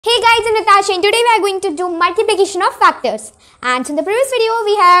Hey guys, I'm Natasha and today we are going to do multiplication of factors. And so in the previous video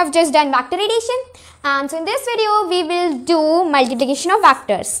we have just done factor addition, and so in this video we will do multiplication of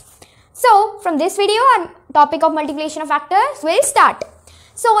factors. So from this video our topic of multiplication of factors will start.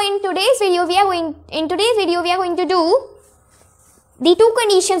 So in today's video we are going to do the two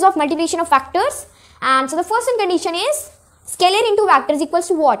conditions of multiplication of factors. And so the first one condition is scalar into vector is equals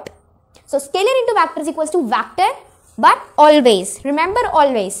to what? So scalar into vector is equals to vector, but always, remember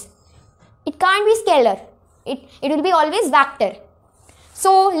always, it can't be scalar, it will be always vector.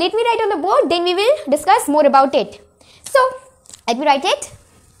 So let me write on the board, then we will discuss more about it. So let me write it.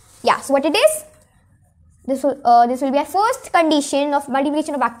 Yeah, so what it is, this will be a first condition of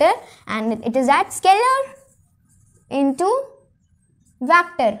multiplication of vector, and it is that scalar into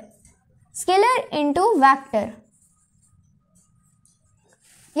vector, scalar into vector.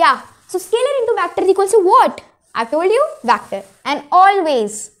 Yeah, so scalar into vector is equals to what? I told you, vector. And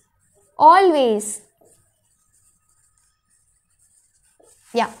always,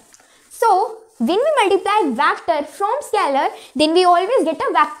 yeah. So when we multiply vector from scalar, then we always get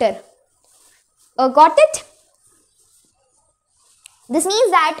a vector. Got it? This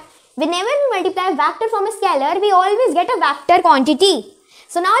means that whenever we multiply vector from a scalar, we always get a vector quantity.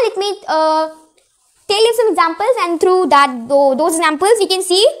 So now let me tell you some examples, and through that those examples you can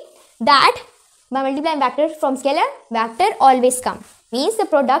see that by multiplying vector from scalar, vector always come. Means the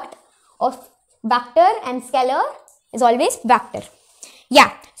product of vector and scalar is always vector.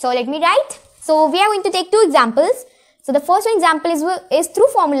 Yeah, so let me write. So we are going to take two examples. So the first one example is through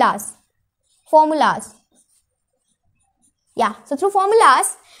formulas. Yeah, so through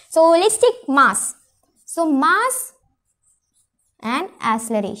formulas. So let's take mass. So mass and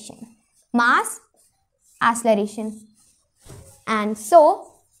acceleration. Mass, acceleration. And so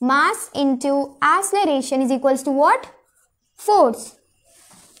mass into acceleration is equals to what? Force.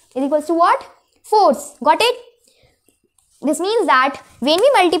 Is equals to what? Force. Got it? This means that when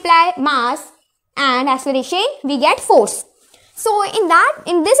we multiply mass and acceleration, we get force. So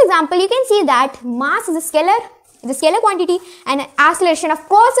in this example, you can see that mass is a scalar quantity, and acceleration of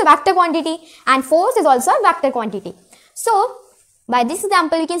course a vector quantity, and force is also a vector quantity. So by this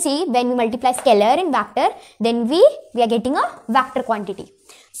example, you can see when we multiply scalar and vector, then we are getting a vector quantity.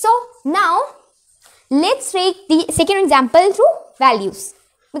 So now let's take the second example through values,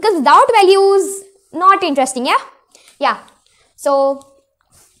 because without values not interesting. Yeah. So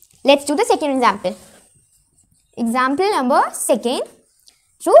let's do the second example. Example number second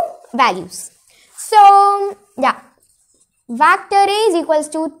through values. So yeah, vector A is equals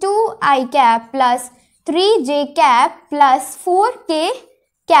to 2i cap plus 3j cap plus 4k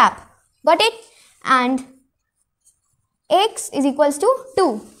cap. Got it? And x is equals to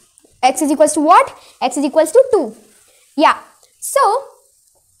 2. X is equals to what? X is equals to 2. Yeah. So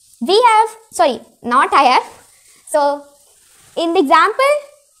we have, sorry, not I have. So in the example,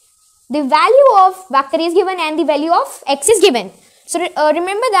 the value of vector is given and the value of x is given. So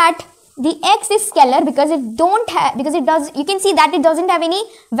remember that the x is scalar because you can see that it doesn't have any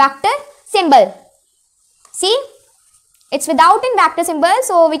vector symbol. See, it's without a vector symbol,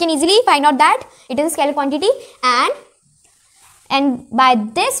 so we can easily find out that it is a scalar quantity, and by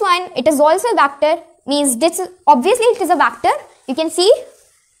this one it is also a vector, means this obviously it is a vector. You can see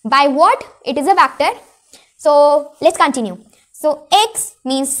by what it is a vector. So let's continue. So x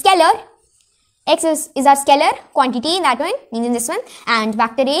means scalar, x is our scalar quantity in that one, means in this one, and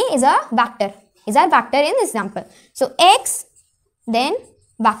vector A is a vector, in this example. So x, then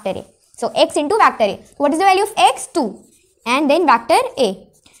vector A. So x into vector A. What is the value of x? 2. And then vector A.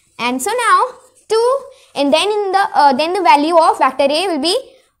 And so now 2, and then then the value of vector A will be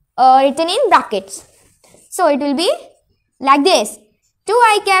written in brackets. So it will be like this: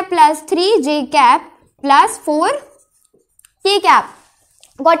 2i cap plus 3j cap plus 4k cap.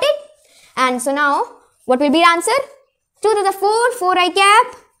 Got it? And so now what will be the answer? 2 to the 4, 4i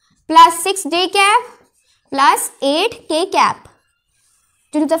cap plus 6j cap plus 8k cap.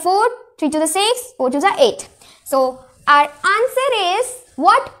 2 to the 4, 3 to the 6, 4 to the 8. So our answer is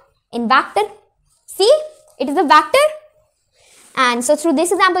what? In vector. See, it is a vector. And so through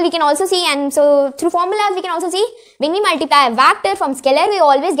this example we can also see, and so through formulas we can also see, when we multiply a vector from scalar, we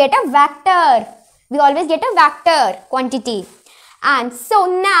always get a vector. We always get a vector quantity. And so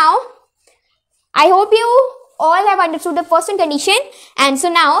now I hope you all have understood the first one condition. And so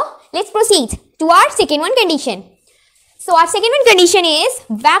now let's proceed to our second one condition. So our second one condition is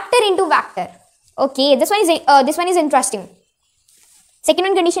vector into vector. Okay, this one is interesting. Second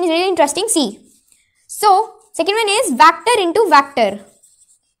one condition is really interesting. See, so second one is vector into vector.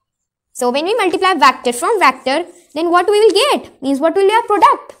 So when we multiply vector from vector, then what we will get? Means what will be our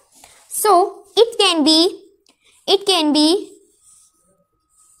product? So it can be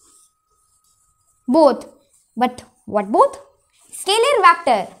both. But what both? Scalar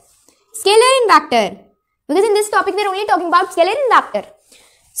vector. Scalar and vector. Because in this topic we are only talking about scalar and vector.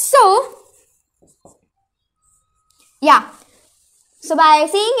 So yeah. So by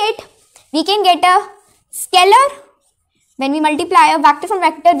seeing it, we can get a scalar. When we multiply a vector from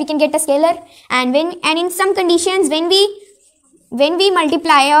vector, we can get a scalar. And in some conditions, when we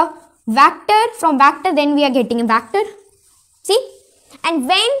multiply a vector from vector, then we are getting a vector. See? And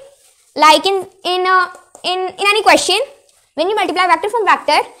when, like in any question, when you multiply vector from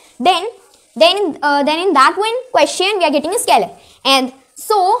vector, then in that one question we are getting a scalar. And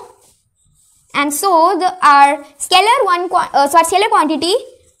so our scalar quantity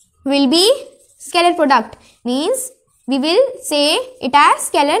will be scalar product. Means we will say it as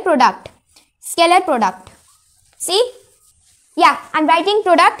scalar product. Scalar product. See? Yeah, I'm writing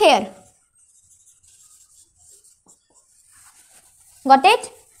product here. Got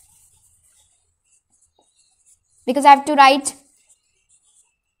it? Because I have to write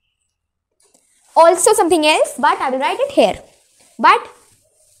also something else, but I will write it here.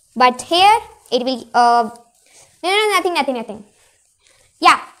 But here it will nothing.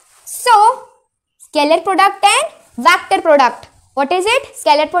 Yeah. So scalar product and vector product. What is it?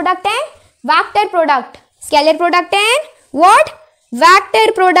 Scalar product and vector product. Scalar product and what?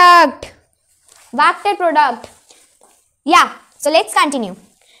 Vector product. Vector product. Yeah. So let's continue.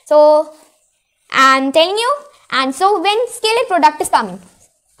 So I'm telling you. And so when scalar product is coming.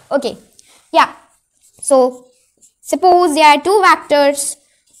 Okay. Yeah. So suppose there are two vectors.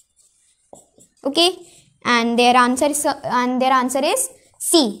 Okay. And their answer is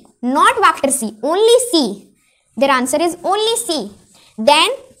C. Not vector C. Only C. Their answer is only C. Then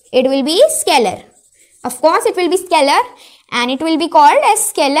it will be scalar. Of course it will be scalar and it will be called as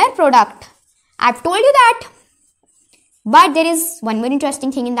scalar product. I've told you that. But there is one more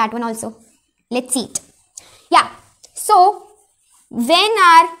interesting thing in that one also. Let's see it. Yeah. So when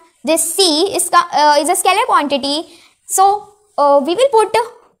this C is a scalar quantity, so we will put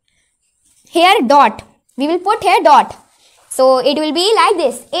here dot. We will put here dot. So it will be like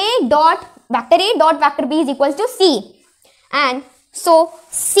this. A dot vector B is equals to C. And so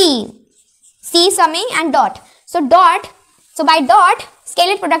C summing and dot. So by dot,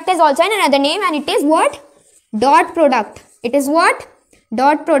 scalar product is also another name, and it is what? Dot product. It is what?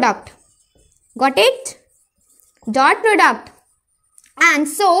 Dot product. Got it? Dot product. And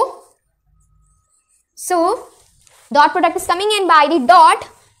so dot product is coming, and by the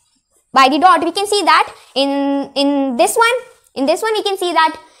dot we can see that in this one we can see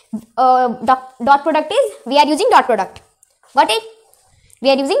that dot product is, we are using dot product. Got it? We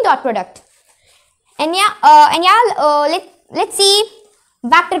are using dot product. And let's see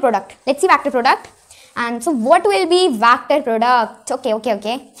vector product. Let's see vector product. And so what will be vector product? Okay.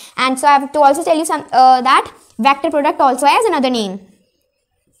 And so I have to also tell you that vector product also has another name.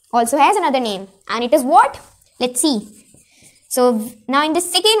 And it is what? Let's see. So now in the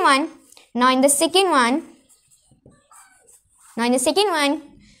second one,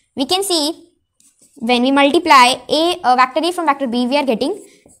 we can see when we multiply vector A from vector B, we are getting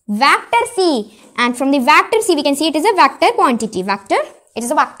vector C. And from the vector C, we can see it is a vector quantity. Vector, it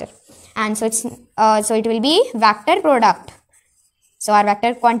is a vector. And so it will be vector product. So our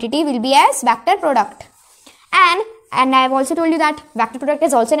vector quantity will be as vector product. And I have also told you that vector product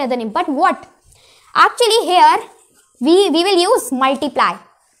is also another name. But what? Actually here, we will use multiply.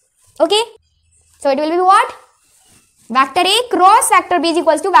 Okay? So it will be what? Vector A cross vector B is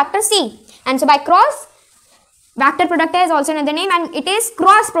equals to vector C. And so by cross, vector product is also another name, and it is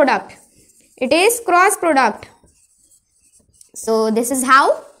cross product. It is cross product. So this is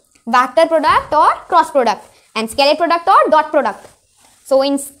how vector product or cross product, and scalar product or dot product. So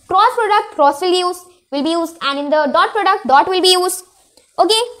in cross product, cross will be used, and in the dot product, dot will be used.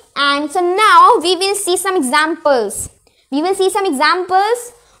 Okay? And so now we will see some examples.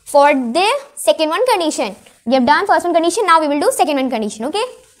 For the second one condition. We have done first one condition, now we will do second one condition. Okay?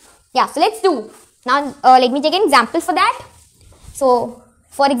 Yeah, so let's do. Now let me take an example for that. So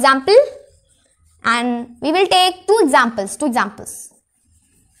for example, and we will take two examples.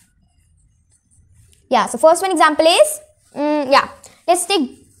 Yeah, so first one example is, let's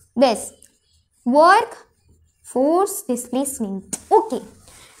take this. Work, force, displacement. Okay.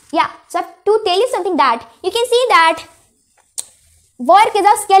 Yeah, so I have to tell you something that you can see that work is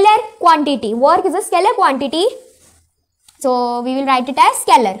a scalar quantity. So we will write it as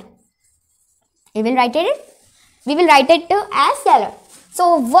scalar. We will write it as scalar.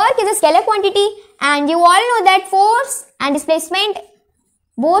 So work is a scalar quantity, and you all know that force and displacement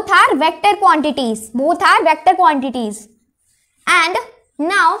both are vector quantities. Both are vector quantities. And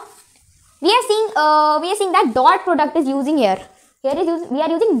now we are seeing that dot product is using here. We are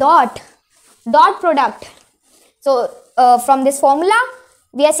using dot product. So from this formula,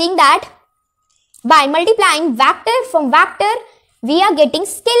 we are seeing that by multiplying vector from vector, we are getting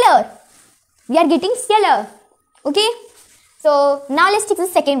scalar. Okay. So now let's take the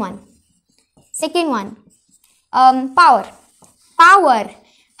second one. Power.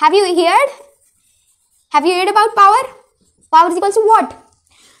 Have you heard about power? Power is equal to what?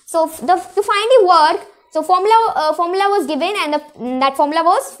 So to find the work, so formula was given, and that formula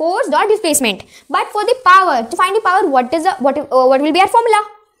was force dot displacement. But for the power, to find the power, what will be our formula?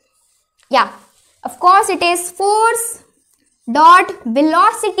 Yeah, of course it is force dot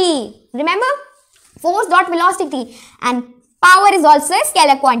velocity. Remember, force dot velocity, and power is also a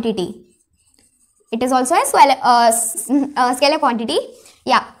scalar quantity. It is also a scalar quantity.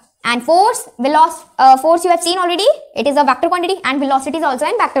 Yeah, and force you have seen already. It is a vector quantity, and velocity is also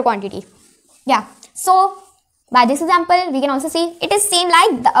a vector quantity. Yeah. So by this example, we can also see it is same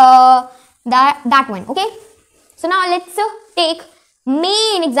like that one. Okay. So now let's take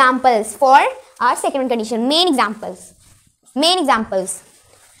main examples for our second condition. Main examples.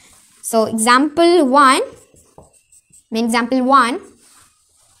 So example 1. Main example 1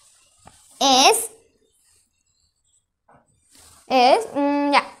 is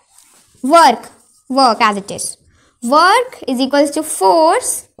work as it is. Work is equals to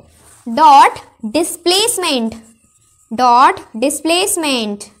force dot displacement. Dot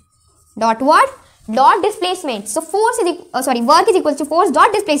what? Dot displacement. So work is equals to force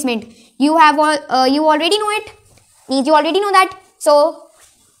dot displacement. You already know it. Means you already know that. So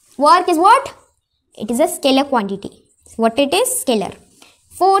work is what? It is a scalar quantity. What it is? Scalar.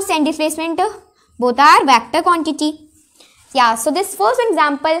 Force and displacement both are vector quantity. Yeah. So this first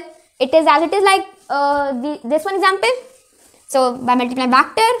example, it is as it is like this one example. So by multiplying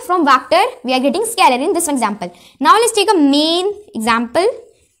vector from vector, we are getting scalar in this one example. Now let's take a main example,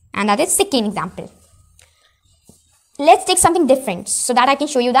 and that is second example. Let's take something different so that I can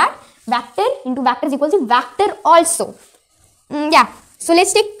show you that vector into vector is equal to vector also. Yeah. So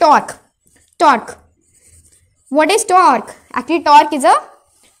let's take torque. What is torque? Actually, torque is a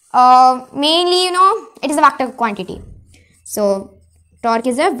mainly it is a vector quantity. So torque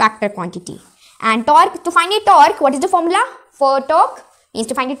is a vector quantity. And torque, to find a torque, what is the formula for torque? Means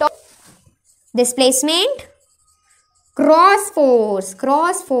to find a torque, displacement cross force.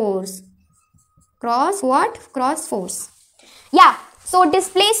 Cross what? Cross force. Yeah. So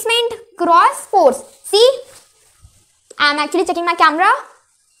displacement cross force. See, I am actually checking my camera.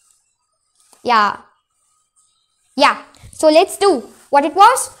 Yeah. So let's do what it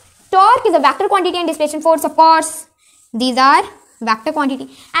was. Torque is a vector quantity and displacement force, of course. These are vector quantity.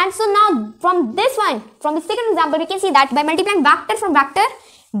 And so now from the second example, we can see that by multiplying vector from vector,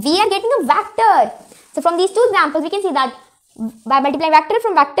 we are getting a vector. So from these two examples, we can see that by multiplying vector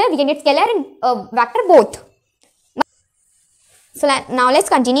from vector, we can get scalar and vector both. So now let's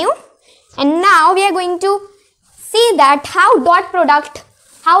continue. And now we are going to see that how dot product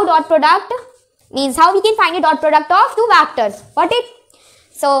means how we can find a dot product of two vectors. What it?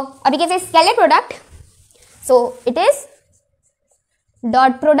 So we can say scalar product. So it is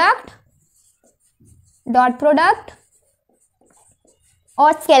dot product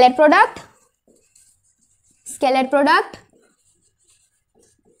or scalar product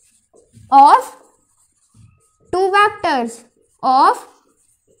of two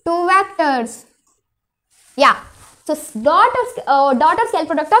vectors. Yeah. So dot of scalar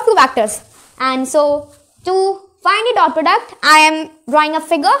product of two vectors. And so to find a dot product, I am drawing a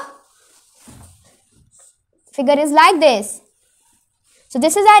figure. Figure is like this. So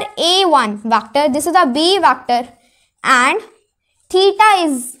this is our A1 vector, this is our B vector, and theta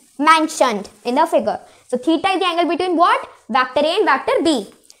is mentioned in the figure. So theta is the angle between what? Vector A and vector B.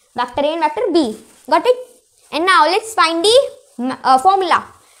 Got it? And now let's find the formula.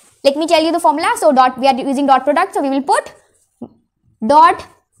 Let me tell you the formula. So we are using dot product, so we will put dot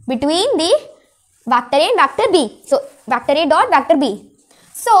between the vector A and vector B. So vector A dot vector B.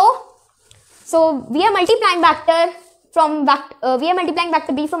 So we are multiplying vector from vector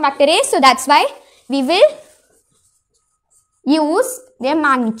B from vector A. So that's why we will use their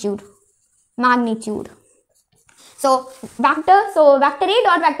magnitude. So vector A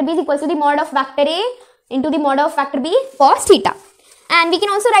dot vector B is equal to the mod of vector A into the mod of vector B cos theta. And we can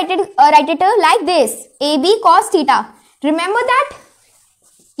also write it like this: AB cos theta. Remember that?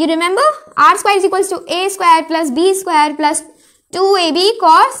 You remember? R square is equals to A square plus B square plus 2ab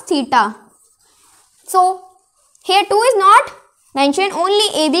cos theta. So here 2 is not mentioned, only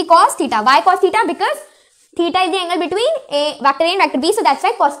ab cos theta. Why cos theta? Because theta is the angle between vector A and vector B. So that's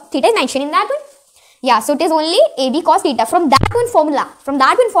why cos theta is mentioned in that one. Yeah, so it is only ab cos theta from that one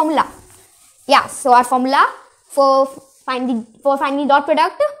formula. Yeah, so our formula for finding the dot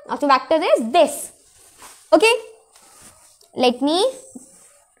product of the vectors is this. Okay, let me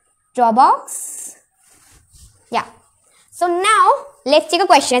draw box. Yeah, so now let's take a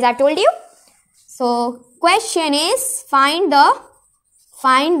question as I told you. So question is find the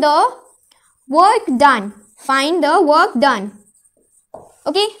work done. Find the work done.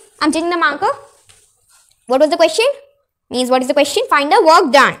 Okay, I'm changing the marker. What was the question? Means what is the question? Find the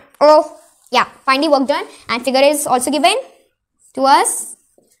work done. Oh yeah, find the work done, and figure is also given to us.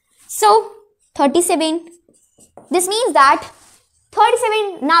 So 37. This means that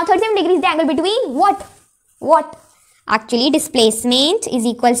 37 degrees is the angle between what? Actually, displacement is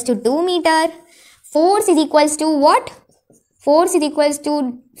equals to 2 meter. Force is equals to what? Force is equals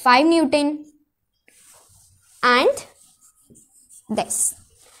to 5 Newton. And this.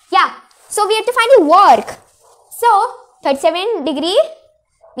 Yeah. So we have to find the work. So 37 degree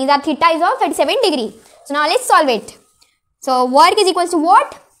means that theta is of 37 degree. So now let's solve it. So work is equals to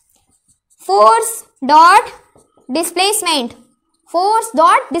what? Force dot displacement. Force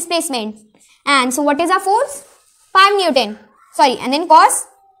dot displacement. And so what is our force? 5 Newton. Sorry, and then cos.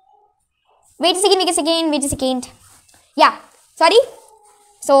 Wait a second. Yeah, sorry.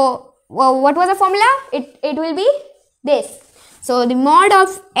 So what was the formula? It will be this. So the mod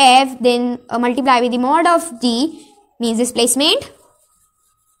of F then multiply with the mod of G means displacement.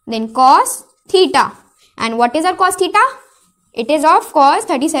 Then cos theta. And what is our cos theta? It is of cos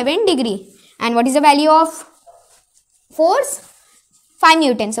 37 degree. And what is the value of force? 5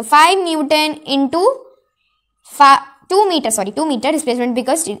 Newton. So 5 Newton into 2 meter displacement,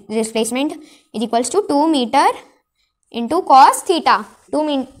 because displacement is equals to 2 meter into cos theta. 2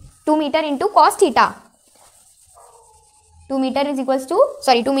 meter into cos theta. 2 meter is equals to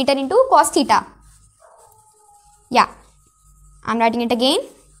 2 meter into cos theta. Yeah, I'm writing it again.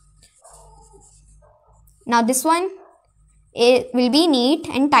 Now this one will be neat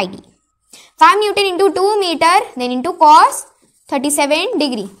and tidy. 5 Newton into 2 meter then into cos 37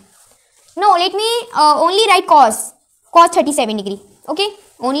 degree. No, let me only write cos 37 degree. Okay,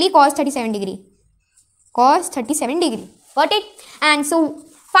 only cos 37 degree. Cos 37 degree. Got it? And so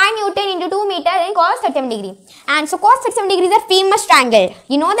 5 Newton into 2 meter then cos 37 degree. And so cos 37 degree is a famous triangle.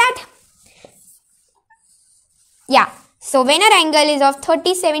 You know that? Yeah. So when our angle is of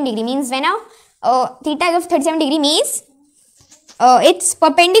 37 degree means when our theta is of 37 degree means its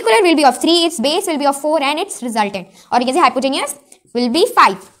perpendicular will be of 3, its base will be of 4, and its resultant, or you can say hypotenuse, will be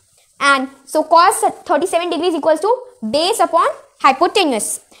 5. And so cos 37 degree is equals to base upon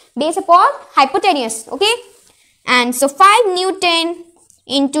hypotenuse. Base upon hypotenuse. Okay. And so 5 Newton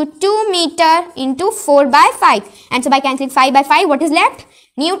into 2 meter into 4 by 5. And so by cancelling 5 by 5, what is left?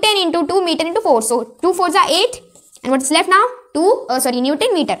 Newton into 2 meter into 4. So 2 4s are 8. And what is left now?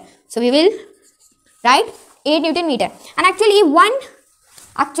 Newton meter. So we will write 8 Newton meter. And actually 1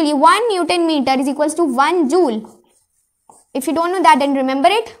 Newton meter is equals to 1 joule. If you don't know that, then remember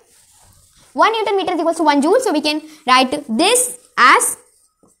it. 1 Newton meter is equals to 1 joule. So we can write this as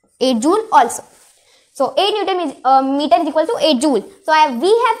 8 joule also. So 8 Newton meter is equal to 8 joule. So we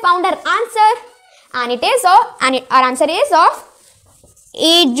have found our answer, and it is our answer is of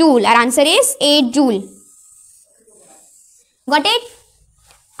 8 joule. Our answer is 8 joule. Got it?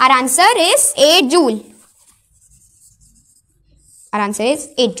 Our answer is 8 joule. Our answer is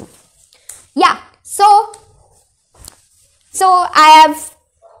 8 joule. Yeah. So I've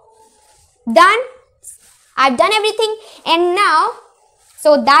done everything, and now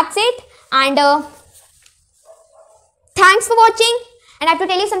so that's it. And thanks for watching. And I have to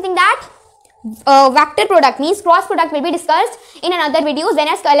tell you something that vector product means cross product will be discussed in another videos when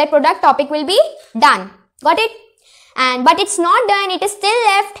a scalar product topic will be done. Got it? But it's not done, it is still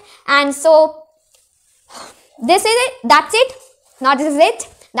left. And so this is it. That's it. Now this is it.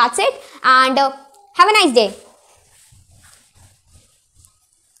 That's it. And have a nice day.